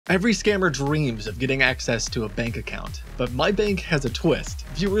Every scammer dreams of getting access to a bank account, but my bank has a twist.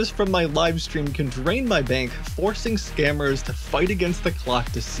 Viewers from my live stream can drain my bank, forcing scammers to fight against the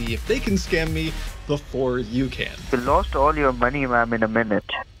clock to see if they can scam me before you can. You lost all your money, ma'am, in a minute.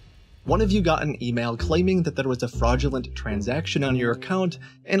 One of you got an email claiming that there was a fraudulent transaction on your account,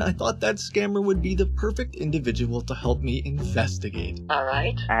 and I thought that scammer would be the perfect individual to help me investigate.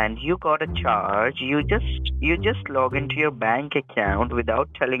 Alright. And you got a charge. You just log into your bank account without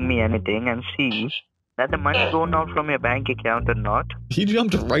telling me anything and see that the money going out from your bank account or not. He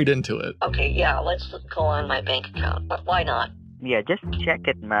jumped right into it. Okay, yeah, let's go on my bank account. But why not? Yeah, just check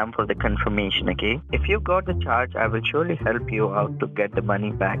it, ma'am, for the confirmation, okay? If you got the charge, I will surely help you out to get the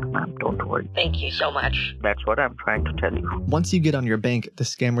money back, ma'am. Don't worry. Thank you so much. That's what I'm trying to tell you. Once you get on your bank, the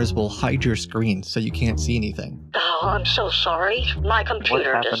scammers will hide your screen so you can't see anything. Oh, I'm so sorry. My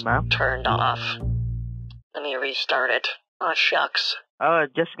computer happened, just ma'am? turned off. Let me restart it. Oh, shucks.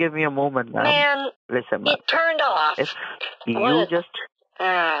 Just give me a moment, ma'am. Man, Listen, ma'am. it turned off. If you What? just...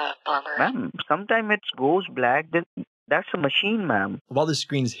 Bummer. Ma'am, sometimes it goes black. That's a machine, ma'am. While the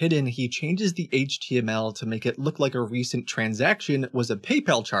screen's hidden, he changes the HTML to make it look like a recent transaction was a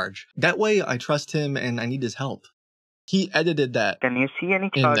PayPal charge. That way, I trust him and I need his help. He edited that. Can you see any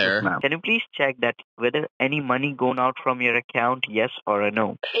In charges, there. ma'am? Can you please check that whether any money going out from your account, yes or a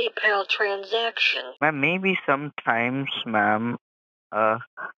no? PayPal transaction. Ma'am, maybe sometimes, ma'am,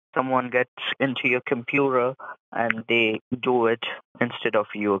 someone gets into your computer and they do it instead of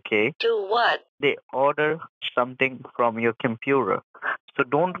you, okay? Do what? They order something from your computer. So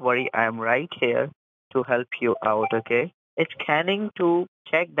don't worry, I am right here to help you out, okay? It's scanning to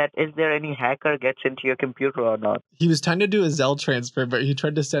check that is there any hacker gets into your computer or not. He was trying to do a Zelle transfer, but he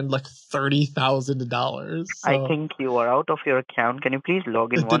tried to send like $30,000. I think you are out of your account. Can you please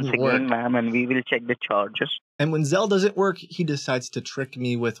log in It once didn't again, work. ma'am, and we will check the charges. And when Zelle doesn't work, he decides to trick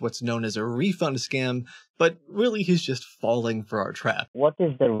me with what's known as a refund scam, but really he's just falling for our trap. What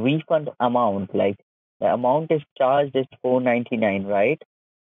is the refund amount? Like, the amount is charged is $4.99, right?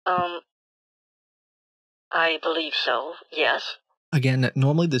 I believe so, yes. Again,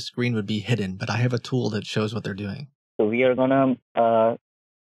 normally the screen would be hidden, but I have a tool that shows what they're doing. So we are gonna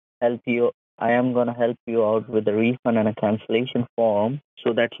help you. I am gonna help you out with a refund and a cancellation form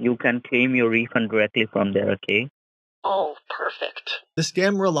so that you can claim your refund directly from there, okay? Oh, perfect. The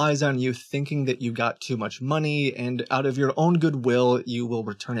scam relies on you thinking that you got too much money, and out of your own goodwill, you will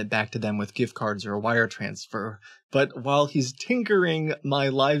return it back to them with gift cards or a wire transfer. But while he's tinkering, my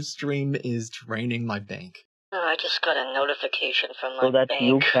live stream is draining my bank. I just got a notification from my So that bank.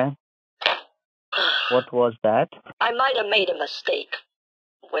 you can. What was that? I might have made a mistake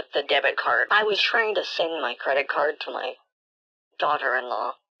with the debit card. I was trying to send my credit card to my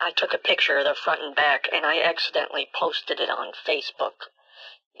daughter-in-law. I took a picture of the front and back, and I accidentally posted it on Facebook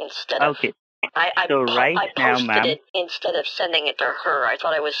instead of... Okay. I right now, posted ma'am. it instead of sending it to her. I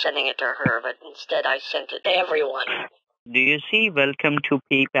thought I was sending it to her, but instead I sent it to everyone. Do you see Welcome to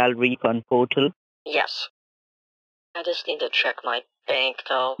PayPal Refund Portal? Yes. I just need to check my bank,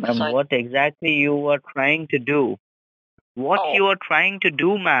 though. 'cause Ma'am, what exactly you are trying to do? What Oh. you are trying to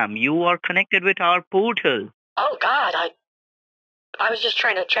do, ma'am? You are connected with our portal. Oh, God, I was just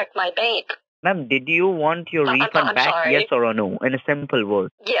trying to check my bank. Ma'am, did you want your refund I'm back, sorry. yes or no? In a simple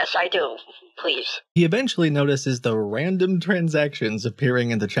word. Yes, I do. Please. He eventually notices the random transactions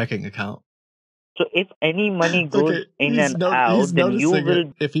appearing in the checking account. So if any money goes in he's and out, he's then you noticing will...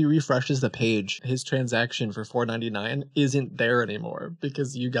 it. If he refreshes the page, his transaction for $4.99 isn't there anymore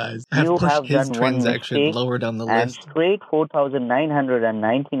because you guys have You pushed have his done one transaction mistake lower down the and list. straight Hold on, I'm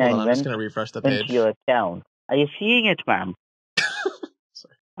 $4,999 just went going to refresh the into page. your account. Are you seeing it, ma'am?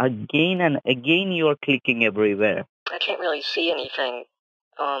 Sorry. Again and again you are clicking everywhere. I can't really see anything.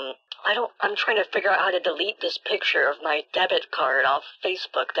 I'm trying to figure out how to delete this picture of my debit card off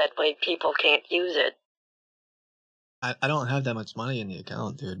Facebook. That way people can't use it. I don't have that much money in the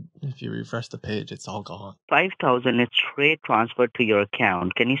account, dude. If you refresh the page, it's all gone. 5,000 is straight transferred to your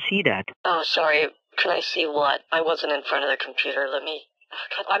account. Can you see that? Oh, sorry. Can I see what? I wasn't in front of the computer. Let me...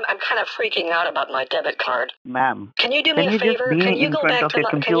 I'm kind of freaking out about my debit card. Ma'am, Can you do me can a you just favor? be Can you in go front back of to your my...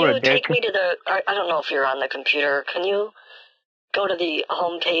 Can computer? you take me to the... I don't know if you're on the computer. Can you go to the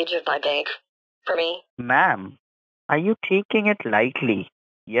home page of my bank for me? Ma'am, are you taking it lightly?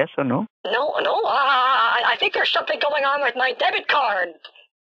 Yes or no? No. I think there's something going on with my debit card.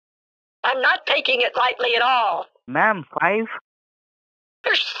 I'm not taking it lightly at all. Ma'am,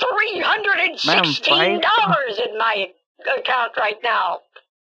 There's $316 in my account right now.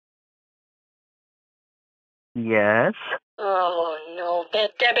 Yes. Oh no,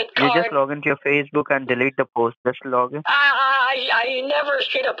 that debit You card. just log into your Facebook and delete the post. Just log in. I never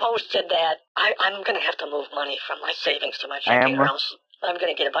should have posted that. I'm gonna have to move money from my savings to my checking, or else I'm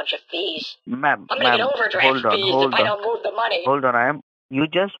gonna get a bunch of fees. Ma'am, I'm gonna get overdraft fees if I don't move the money. Hold on, you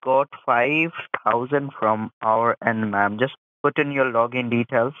just got 5,000 from our end, ma'am. Just put in your login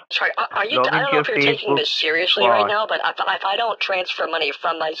details. Sorry, are you? Log I don't into know if your you're taking Facebook this seriously right now, but if I don't transfer money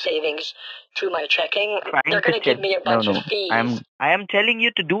from my savings to my checking, they're gonna give me a bunch of fees. I am telling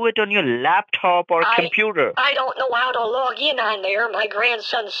you to do it on your laptop or computer. I don't know how to log in on there. My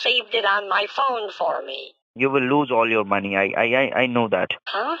grandson saved it on my phone for me. You will lose all your money. I know that.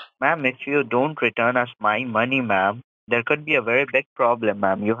 Huh? Ma'am, if you don't return us my money, ma'am, there could be a very big problem,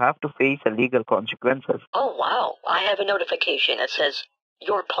 ma'am. You have to face the legal consequences. Oh, wow. I have a notification that says,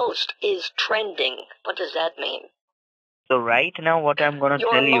 your post is trending. What does that mean? So right now what I'm going to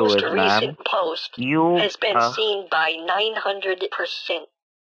tell you is, Your most recent post has been seen by 900%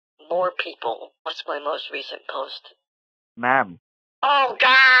 more people. What's my most recent post? Ma'am. Oh,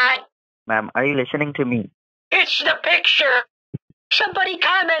 God! Ma'am, are you listening to me? It's the picture! Somebody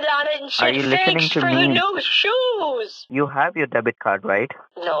commented on it and said, thanks for the new shoes! You have your debit card, right?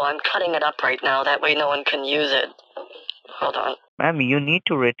 No, I'm cutting it up right now. That way no one can use it. Hold on. Ma'am, you need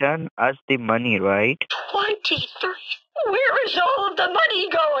to return us the money, right? 23. Where is all of the money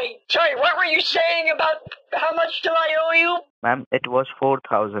going? Sorry, what were you saying about how much do I owe you? Ma'am, it was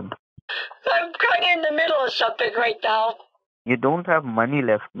 4,000. I'm kind of in the middle of something right now. You don't have money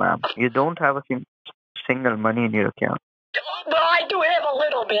left, ma'am. You don't have a single money in your account. Well, I do have a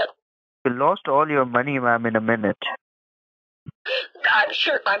little bit. You lost all your money, ma'am, in a minute. I'm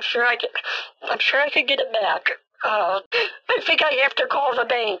sure I can get it back. I think I have to call the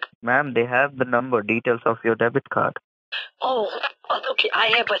bank. Ma'am, they have the details of your debit card. Oh, okay. I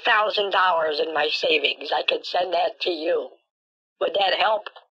have $1,000 in my savings. I can send that to you. Would that help?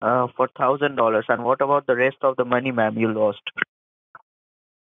 For $1,000. And what about the rest of the money, ma'am, you lost?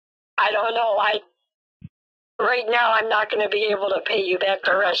 I don't know. Right now, I'm not going to be able to pay you back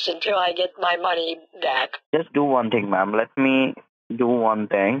the rest until I get my money back. Just do one thing, ma'am. Let me do one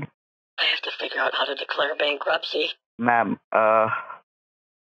thing. I have to figure out how to declare bankruptcy. Ma'am, I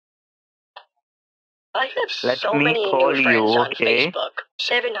have so many new friends on Facebook.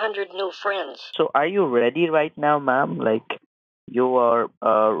 700 new friends. So are you ready right now, ma'am? Like, you are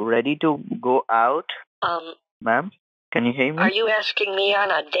ready to go out? Ma'am, can you hear me? Are you asking me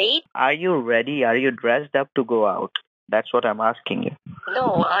on a date? Are you ready? Are you dressed up to go out? That's what I'm asking you.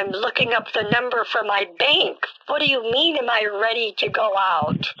 No, I'm looking up the number for my bank. What do you mean, am I ready to go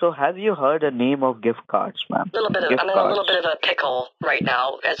out? So have you heard the name of gift cards, ma'am? I'm in a little bit of a pickle right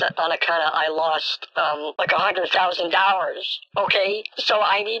now, on account of I lost like $100,000. Okay, so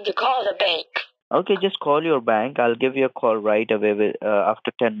I need to call the bank. Okay, just call your bank. I'll give you a call right away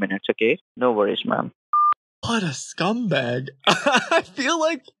after 10 minutes, okay? No worries, ma'am. What a scumbag. I feel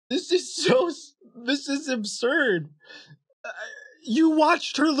like this is absurd. You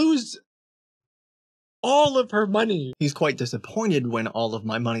watched her lose all of her money. He's quite disappointed when all of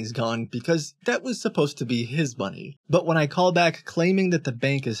my money's gone because that was supposed to be his money. But when I call back claiming that the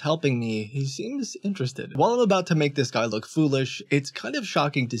bank is helping me, he seems interested. While I'm about to make this guy look foolish, it's kind of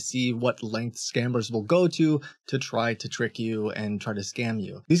shocking to see what lengths scammers will go to try to trick you and try to scam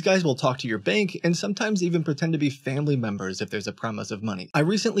you. These guys will talk to your bank and sometimes even pretend to be family members if there's a promise of money. I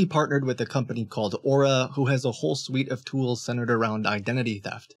recently partnered with a company called Aura, who has a whole suite of tools centered around identity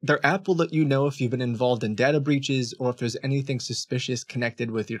theft. Their app will let you know if you've been involved in data breaches or if there's anything suspicious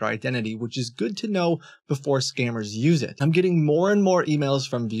connected with your identity, which is good to know before scammers use it. I'm getting more and more emails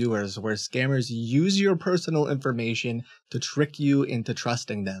from viewers where scammers use your personal information to trick you into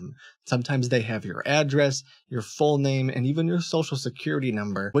trusting them. Sometimes they have your address, your full name, and even your social security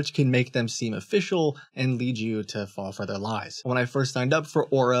number, which can make them seem official and lead you to fall for their lies. When I first signed up for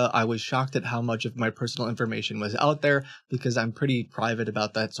Aura, I was shocked at how much of my personal information was out there because I'm pretty private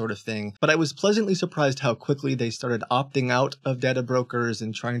about that sort of thing, but I was pleasantly surprised how quickly they started opting out of data brokers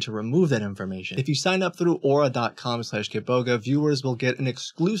and trying to remove that information. If you sign up through aura.com/Kitboga, viewers will get an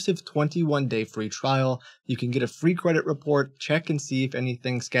exclusive 21-day free trial. You can get a free credit report, check and see if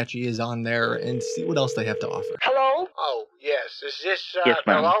anything sketchy is on there, and see what else they have to offer. Hello? Oh, yes. Is this, Yes,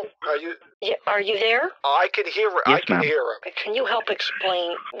 ma'am. hello? Are you... Yeah, are you there? I can hear her. Yes, I can ma'am. hear her. Can you help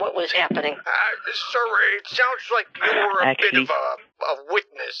explain what was happening? Sir, it sounds like you were a bit Actually- of a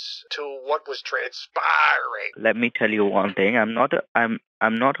witness to what was transpiring. Let me tell you one thing. I'm not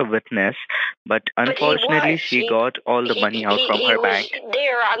a witness, but unfortunately she got all the money out from her bank. He was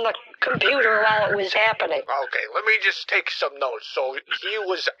there on the computer while it was happening. Okay, let me just take some notes. So he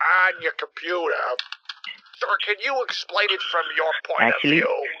was on your computer Sir, can you explain it from your point Actually, of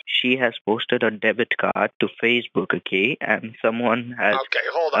view? she has posted a debit card to Facebook, okay? And someone has Okay,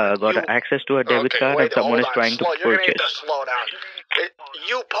 hold on. got access to a debit card and someone is trying to You're gonna need purchase. to slow down.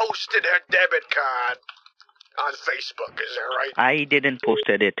 You posted her debit card on Facebook, is that right? I didn't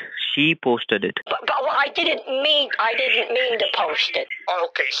posted it. She posted it. But I didn't mean to post it.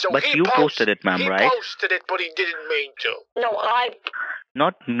 Okay, so But you posted it, ma'am, right? He posted it, but he didn't mean to. No,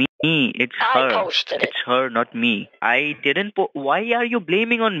 Not me. It's I her. posted it. It's her, not me. I didn't Why are you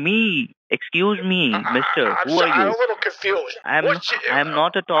blaming on me? Excuse me, mister. Who are I'm you? a little confused. I'm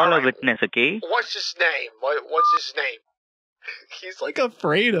not at all a witness, okay? What's his name? What's his name? He's like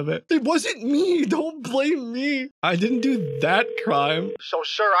afraid of it. It wasn't me. Don't blame me. I didn't do that crime. So,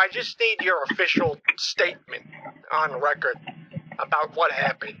 sir, I just need your official statement on record about what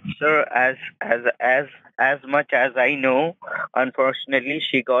happened. Sir, as much as I know, unfortunately,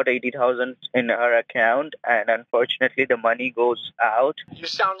 she got 80,000 in her account, and unfortunately, the money goes out. You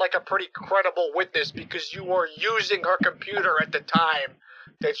sound like a pretty credible witness because you were using her computer at the time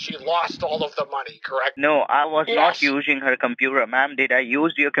that she lost all of the money, correct? No, I was Yes. not using her computer, ma'am. Did I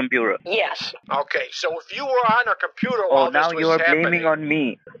use your computer? Yes. Okay, so if you were on her computer while Oh, now this was you are happening, blaming on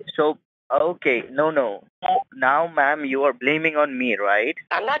me. So, okay, no. Now, ma'am, you are blaming on me, right?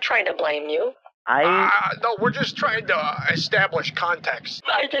 I'm not trying to blame you. no, we're just trying to establish context.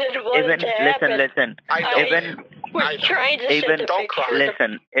 I didn't want it to happen. Listen. I know. We're trying to send a don't cry. picture.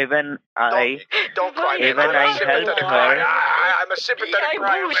 Listen, Don't cry, man. Even I helped her. I'm a sympathetic I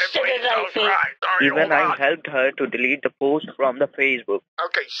cry. was Please don't sympathetic. cry. Sorry, even hold I on. helped her to delete the post from the Facebook.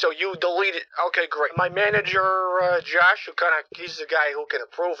 Okay, so you deleted. Okay, great. My manager, Josh, he's the guy who can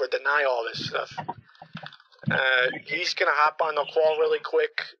approve or deny all this stuff. He's gonna hop on the call really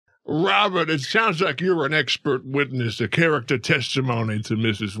quick. Robert, it sounds like you're an expert witness, a character testimony to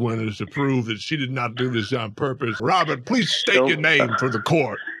Mrs. Winters to prove that she did not do this on purpose. Robert, please state your name for the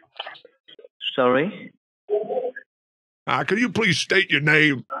court. Sorry? Can you please state your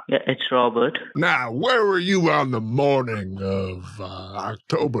name? Yeah, it's Robert. Now, where were you on the morning of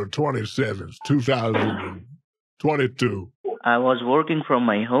October 27th, 2022? I was working from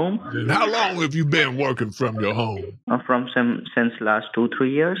my home And how long have you been working from your home? since last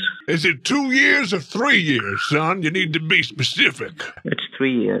 2-3 years. Is it 2 years or 3 years, son? You need to be specific. It's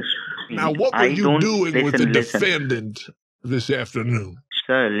 3 years. Now, what were you doing with the listen. defendant this afternoon?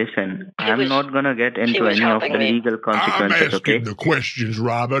 Sir, listen. He I'm was- not gonna get he into was any of helping the me. legal I'm consequences, okay? asking the questions,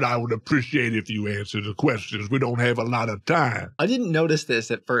 Robert. I would appreciate if you answer the questions. We don't have a lot of time. I didn't notice this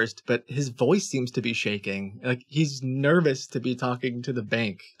at first, but his voice seems to be shaking. Like he's nervous to be talking to the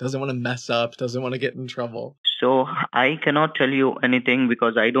bank. Doesn't want to mess up, doesn't want to get in trouble. So I cannot tell you anything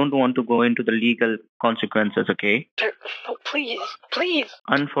because I don't want to go into the legal consequences, okay? Oh, please.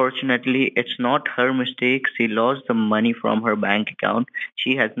 Unfortunately, it's not her mistake. She lost the money from her bank account.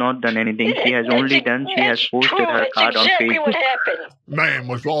 She has not done anything. She has posted her card on exactly Facebook. what happened. Ma'am,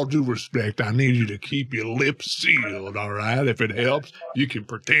 with all due respect, I need you to keep your lips sealed, all right? If it helps, you can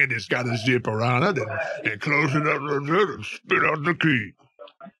pretend it's got a zipper on it and close it up and spit out the key.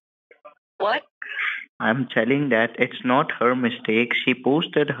 What? I'm telling that it's not her mistake. She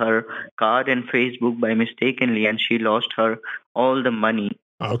posted her card in Facebook by mistakenly and she lost all the money.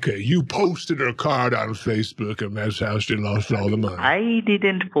 Okay, you posted her card on Facebook, and that's how she lost all the money. I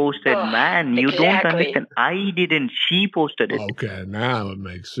didn't post it, man. You don't exactly. understand. I didn't. She posted it. Okay, now it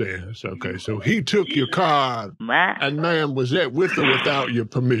makes sense. Okay, so he took your card, Man, and ma'am, was that with or without your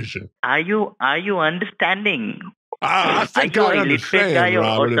permission? are you understanding? I think Are you I a literate guy understand, or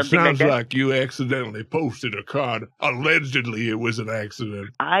Robert. It something like sounds that? like you accidentally posted a card. Allegedly, it was an accident.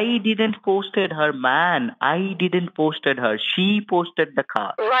 I didn't posted her, man. I didn't posted her. She posted the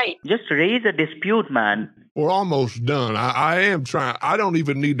card. Right. Just raise a dispute, man. We're almost done. I am trying. I don't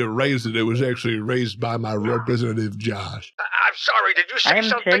even need to raise it. It was actually raised by my representative, Josh. I'm sorry, did you say I am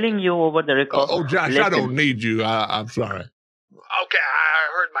something? telling you over the record. Oh, Josh, Listen, I don't need you. I'm sorry. Okay,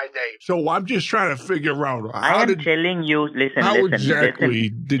 I heard my name. So I'm just trying to figure out I am telling you. how Listen. exactly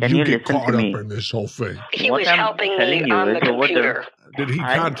did Can you you get listen caught to up me? in this whole thing? He What was I'm helping telling me you on is the over the- computer. Did he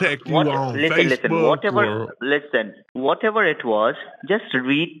I- contact you what- on listen, Facebook? Whatever it was, just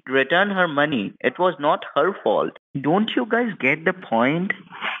return her money. It was not her fault. Don't you guys get the point?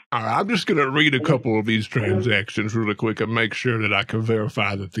 All right, I'm just going to read a couple of these transactions really quick and make sure that I can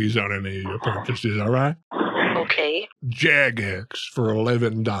verify that these aren't any of your purchases, all right? Okay. Jagex for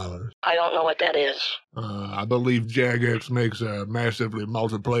 $11. I don't know what that is. I believe Jagex makes a massively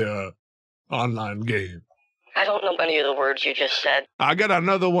multiplayer online game. I don't know any of the words you just said. I got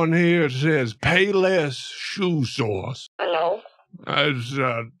another one here. It says Payless Shoe Source. No. It's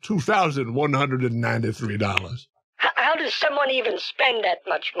 $2,193. How does someone even spend that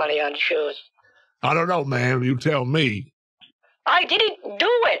much money on shoes? I don't know, ma'am. You tell me. I didn't do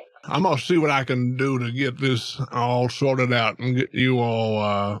it. I'm going to see what I can do to get this all sorted out and get you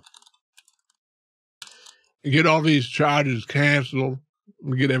all, get all these charges canceled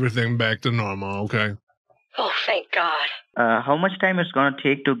and get everything back to normal, okay? Oh, thank God. How much time it's gonna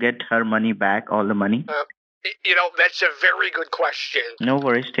take to get her money back, all the money? That's a very good question. No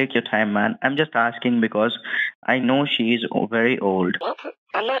worries, take your time, man. I'm just asking because I know she is very old. Well,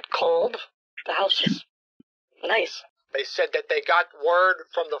 I'm not cold. The house is nice. They said that they got word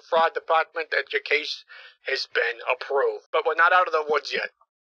from the fraud department that your case has been approved, but we're not out of the woods yet.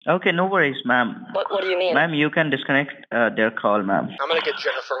 Okay, no worries, ma'am. What do you mean? Ma'am, you can disconnect their call, ma'am. I'm going to get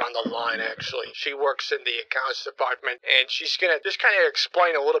Jennifer on the line, actually. She works in the accounts department, and she's going to just kind of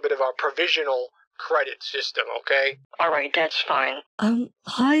explain a little bit of our provisional credit system, okay? All right, that's fine.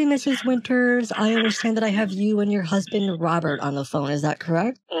 Hi, Mrs. Winters. I understand that I have you and your husband, Robert, on the phone. Is that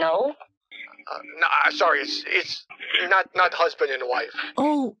correct? No? No, sorry, it's not husband and wife.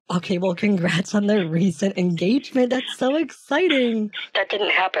 Oh, okay. Well, congrats on their recent engagement. That's so exciting. That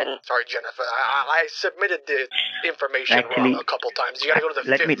didn't happen. Sorry, Jennifer. I submitted the information wrong a couple times. You gotta go to the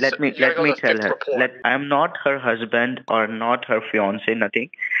let me tell her. I'm not her husband or not her fiance, nothing.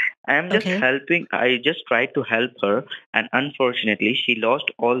 I'm just helping. I just tried to help her, and unfortunately, she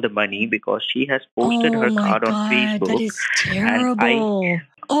lost all the money because she has posted her card on Facebook. That is terrible.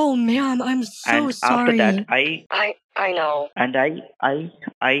 Oh, ma'am, I'm so sorry. After that, I know. And I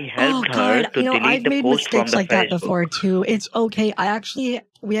helped her to delete I've the made post from mistakes the like Facebook. that before too. It's okay.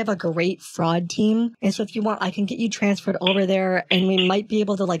 We have a great fraud team, and so if you want, I can get you transferred over there, and we might be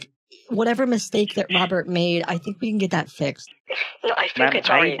able to whatever mistake that Robert made. I think we can get that fixed. No, I think it's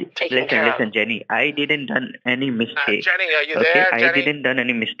already taken care of. Listen, Jenny. I didn't done any mistake. Jenny, are you there? Jenny? I didn't done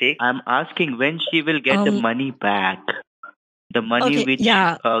any mistake. I'm asking when she will get the money back. The money which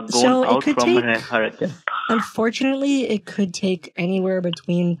gone out from her account. Unfortunately, it could take anywhere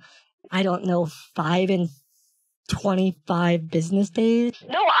between, 5 and 25 business days.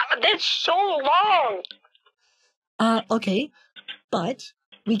 No, that's so long. Okay, but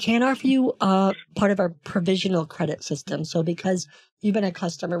we can offer you part of our provisional credit system. So because you've been a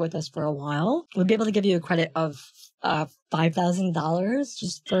customer with us for a while, we'll be able to give you a credit of $5,000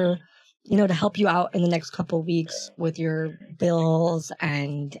 just for, to help you out in the next couple of weeks with your bills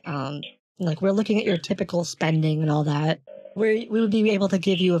and we're looking at your typical spending and all that. We would be able to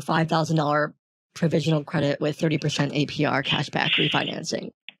give you a $5,000 provisional credit with 30% APR cashback refinancing.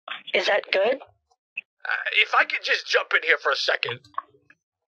 Is that good? If I could just jump in here for a second.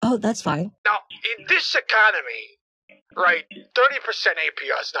 Oh, that's fine. Now, in this economy, right, 30%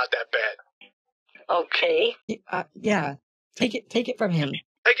 APR is not that bad. Okay. Yeah. Take it from him.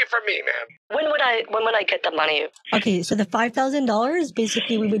 Take it from me, ma'am. When would I get the money? Okay, so the $5,000,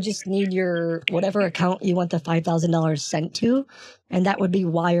 basically we would just need your whatever account you want the $5,000 sent to, and that would be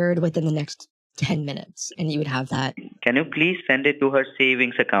wired within the next 10 minutes, and you would have that. Can you please send it to her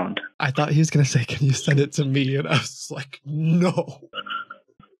savings account? I thought he was going to say, can you send it to me? And I was like, no.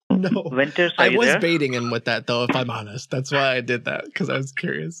 No. Winters, I was baiting him with that, though, if I'm honest. That's why I did that, because I was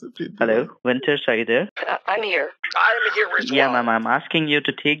curious. Hello? Winters, are you there? I'm here. I'm here as well. Yeah, ma'am, I'm asking you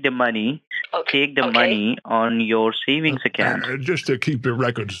to take the money. Take the money on your savings account. Just to keep your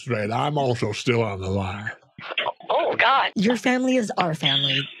records straight, I'm also still on the line. Oh, God. Your family is our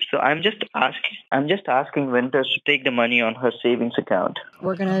family. So I'm just asking Winters to take the money on her savings account.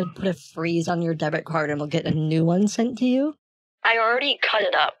 We're going to put a freeze on your debit card and we'll get a new one sent to you. I already cut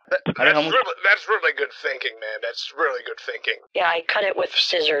it up. That's really good thinking, man. That's really good thinking. Yeah, I cut it with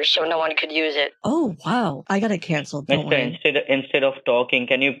scissors so no one could use it. Oh, wow. I got it canceled. Mister, instead of talking,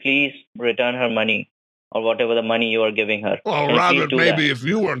 can you please return her money? Or whatever the money you are giving her. Well, Robert, maybe if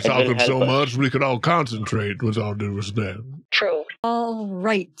you weren't talking so much, we could all concentrate with all due respect. True. All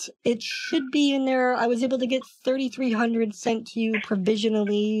right. It should be in there. I was able to get $3,300 sent to you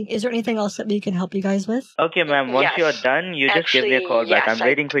provisionally. Is there anything else that we can help you guys with? Okay, ma'am. Once you are done, you just give me a call back. I'm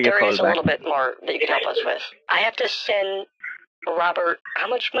waiting for your call back. There is a little bit more that you can help us with. I have to send Robert. How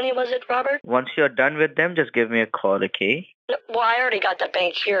much money was it, Robert? Once you're done with them, just give me a call, okay? Well, I already got the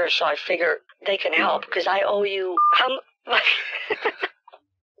bank here, so I figure they can help because I owe you.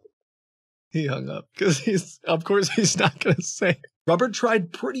 He hung up because of course he's not going to say. Robert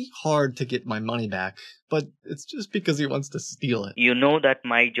tried pretty hard to get my money back, but it's just because he wants to steal it. You know that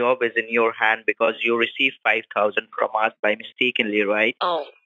my job is in your hand because you received $5,000 from us by mistakenly, right? Oh.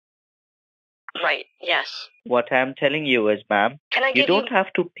 Right, yes. What I'm telling you is, ma'am, you don't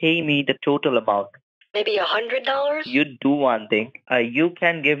have to pay me the total amount. Maybe $100? You do one thing. You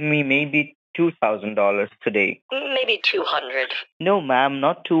can give me maybe $2,000 today. Maybe 200. No, ma'am,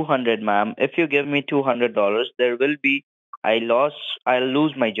 not 200, ma'am. If you give me $200, there will be I'll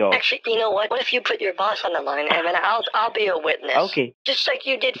lose my job. Actually, you know what? What if you put your boss on the line, and then I'll be a witness. Okay. Just like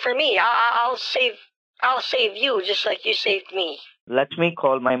you did for me. I'll save you just like you saved me. Let me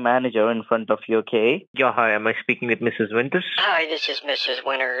call my manager in front of you, okay? Yeah, hi. Am I speaking with Mrs. Winters? Hi, this is Mrs.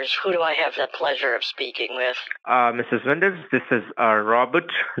 Winters. Who do I have the pleasure of speaking with? Mrs. Winters, this is Robert,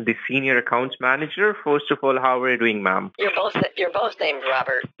 the senior accounts manager. First of all, how are you doing, ma'am? You're both named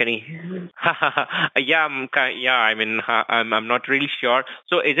Robert. Can you? Yeah, I'm not really sure.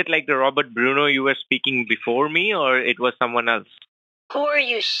 So, is it like the Robert Bruno you were speaking before me, or it was someone else? Who are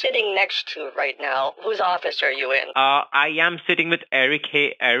you sitting next to right now? Whose office are you in? I am sitting with Eric.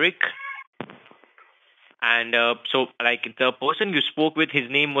 Hey, Eric. And so, like, the person you spoke with, his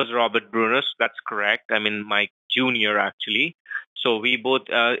name was Robert Bruno. So that's correct. I mean, my junior, actually. So we both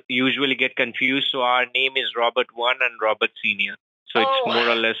usually get confused. So our name is Robert 1 and Robert Senior. So it's more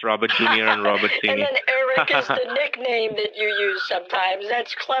or less Robert Junior and Robert Senior. And then Eric is the nickname that you use sometimes.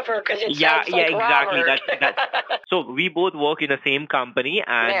 That's clever because it sounds like exactly. Robert. So we both work in the same company,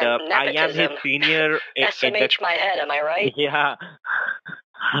 and Man, I am his senior. SMH my head, am I right? Yeah.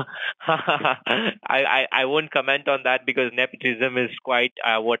 I won't comment on that because nepotism is quite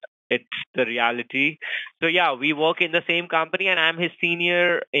what it's the reality. So yeah, we work in the same company, and I'm his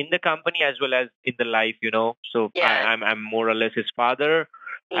senior in the company as well as in the life, you know. So Yeah. I'm more or less his father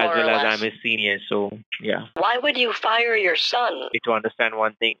as well as I'm his senior. So yeah. Why would you fire your son? To understand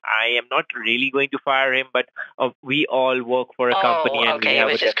one thing, I am not really going to fire him, but we all work for a company, and we have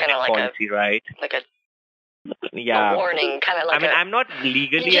a definite policy, right? Like a Yeah. warning, kind of like I'm not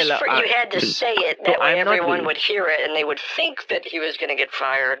legally allowed. you had to say it, that way everyone would hear it and they would think that he was going to get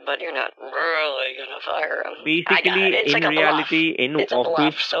fired, but you're not really going to fire him. Basically, it's in like reality, in it's office, a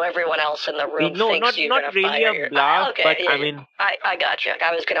bluff, so everyone else in the room thinks you're going to fire. Not really a bluff, Okay, but yeah, I mean, I got you.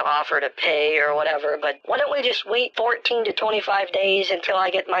 I was going to offer to pay or whatever, but why don't we just wait 14 to 25 days until I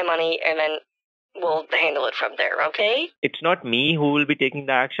get my money, and then we'll handle it from there, okay? It's not me who will be taking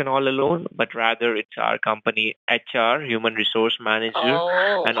the action all alone, but rather it's our company HR, Human Resource Manager,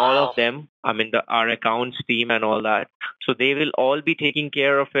 and all of them. I mean, our accounts team and all that. So they will all be taking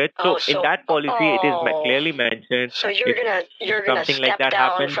care of it. So in that policy, it is clearly mentioned. So you're gonna something step like that down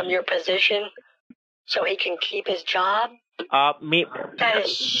happens from your position so he can keep his job? That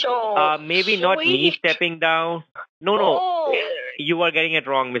is so maybe not me sweet. stepping down. No. Oh. You are getting it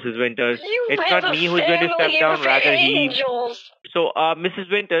wrong, Mrs. Winters. You It's have not a me who's going to step family down, of rather he. angels. So, Mrs.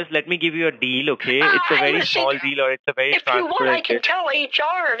 Winters, let me give you a deal, okay? It's a very small deal, or it's a very If you transparent want, I can deal. tell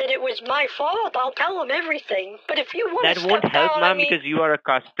HR that it was my fault. I'll tell them everything. But if you want That to won't step help, down, ma'am, because you are a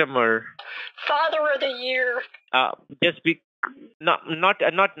customer. Father of the Year. Just be. Not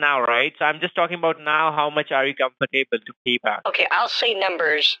now, right? So I'm just talking about now. How much are you comfortable to pay back? Okay, I'll say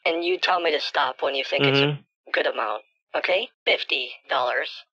numbers, and you tell me to stop when you think it's a good amount. Okay? $50.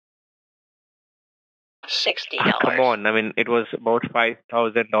 $60. Come on, I mean, it was about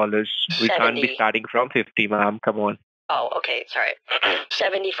 $5,000. We can't be starting from 50, ma'am. Come on. Oh, okay, sorry.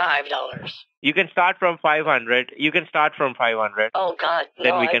 $75. You can start from 500. You can start from 500. Oh God,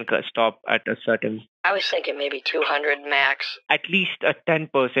 Then no, we can stop at a certain. I was thinking maybe 200 max. At least a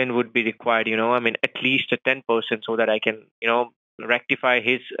 10% would be required, you know. I mean, at least a 10% so that I can, you know, rectify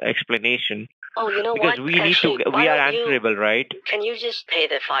his explanation. Oh, you know because what? we Actually, need to. We are answerable, right? Can you just pay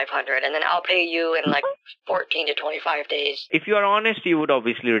the 500 and then I'll pay you in like 14 to 25 days? If you are honest, you would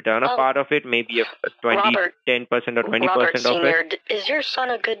obviously return a part of it, maybe a 10% or 20% Robert of Senior, it. Is your son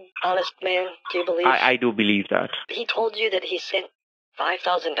a good, honest man? Do you believe? I do believe that. He told you that he sent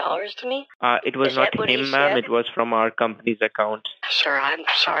 $5,000 to me? It was not him, ma'am. It was from our company's account. Sir, I'm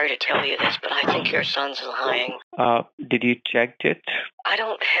sorry to tell you this, but I think your son's lying. Did you check it? I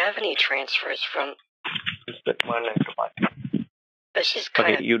don't have any transfers from... This is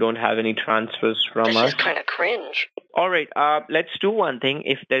kind of... Okay, you don't have any transfers from us? This is kind of cringe. All right, let's do one thing.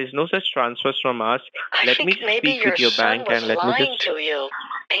 If there is no such transfers from us, let me speak with your bank and let me just... to you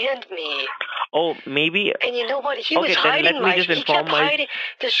and me. Oh, maybe... And you know what? He was hiding my... He kept hiding.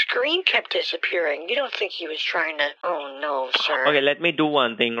 The screen kept disappearing. You don't think he was trying to... Oh, no, sir. Okay, let me do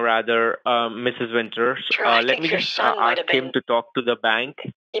one thing rather, Mrs. Winters. Let me just ask him to talk to the bank.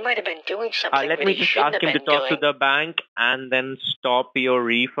 He might have been doing something let me just ask him to talk to the bank and then stop your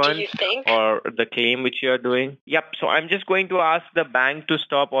refund or the claim which you are doing. Yep, so I'm just going to ask the bank to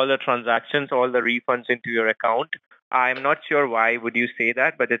stop all the transactions, all the refunds into your account. I'm not sure why would you say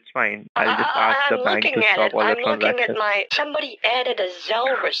that, but it's fine. I'll just ask the bank to stop all the transactions. I'm looking at my... Somebody added a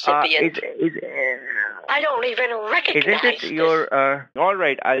Zelle recipient. I don't even recognize Isn't it your, all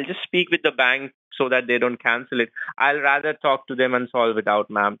right, I'll just speak with the bank so that they don't cancel it. I'll rather talk to them and solve it out,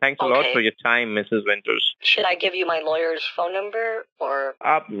 ma'am. Thanks a lot Okay. for your time, Mrs. Winters. Should I give you my lawyer's phone number or?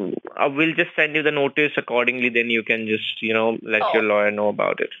 We'll just send you the notice accordingly. Then you can just, let Oh. your lawyer know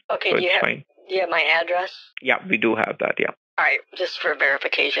about it. Okay, So do it's fine. you have my address? Yeah, we do have that, yeah. All right, just for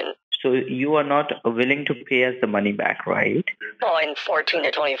verification. So you are not willing to pay us the money back, right? Well, in 14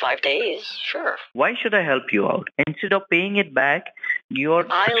 to 25 days, sure. Why should I help you out? Instead of paying it back, you're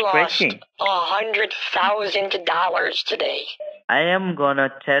I lost stretching. $100,000 today. I am gonna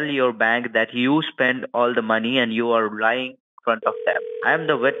tell your bank that you spend all the money and you are lying in front of them. I am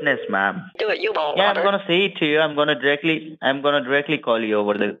the witness, ma'am. Do it, you won't, Yeah, Robert. I'm gonna say it to you. I'm gonna directly call you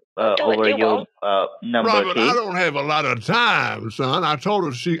over the over you your number. Robert, okay? I don't have a lot of time, son. I told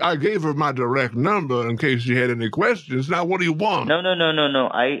her I gave her my direct number in case she had any questions. Now, what do you want? No.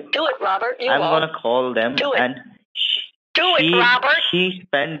 Do it, Robert. You I'm won't. gonna call them Do it. and Do it, Robert. she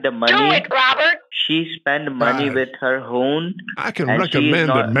spent the money. Do it, Robert. She spent money Right. with her own. I can and she is recommend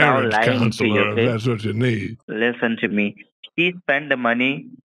a not now marriage lying to counselor you, okay? if that's what you need. Listen to me. She spent the money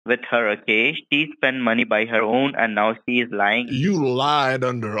with her, okay? She spent money by her own and now she is lying You lied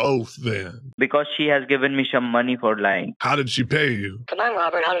under oath then. because she has given me some money for lying. How did she pay you? Come on,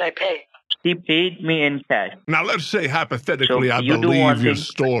 Robert. How did I pay? She paid me in cash. Now, let's say hypothetically So I you do one believe your thing-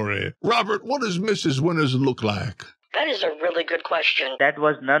 story. Robert, what does Mrs. Winters look like? That is a really good question. That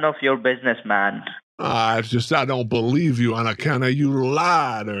was none of your business, man. It's just I don't believe you on account of you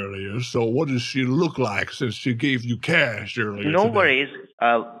lied earlier. So what does she look like since she gave you cash earlier No today? worries.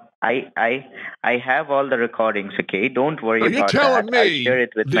 I have all the recordings, okay? Don't worry Are you about telling that. I'll me share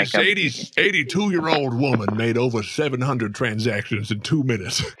it with my this company. 82-year-old woman made over 700 transactions in 2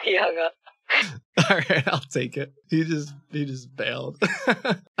 minutes? He hung up. All right, I'll take it. He just bailed.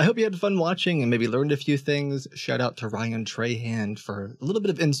 I hope you had fun watching and maybe learned a few things. Shout out to Ryan Trahan for a little bit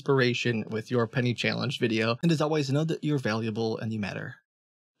of inspiration with your penny challenge video. And as always, know that you're valuable and you matter.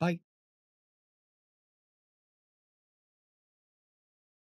 Bye.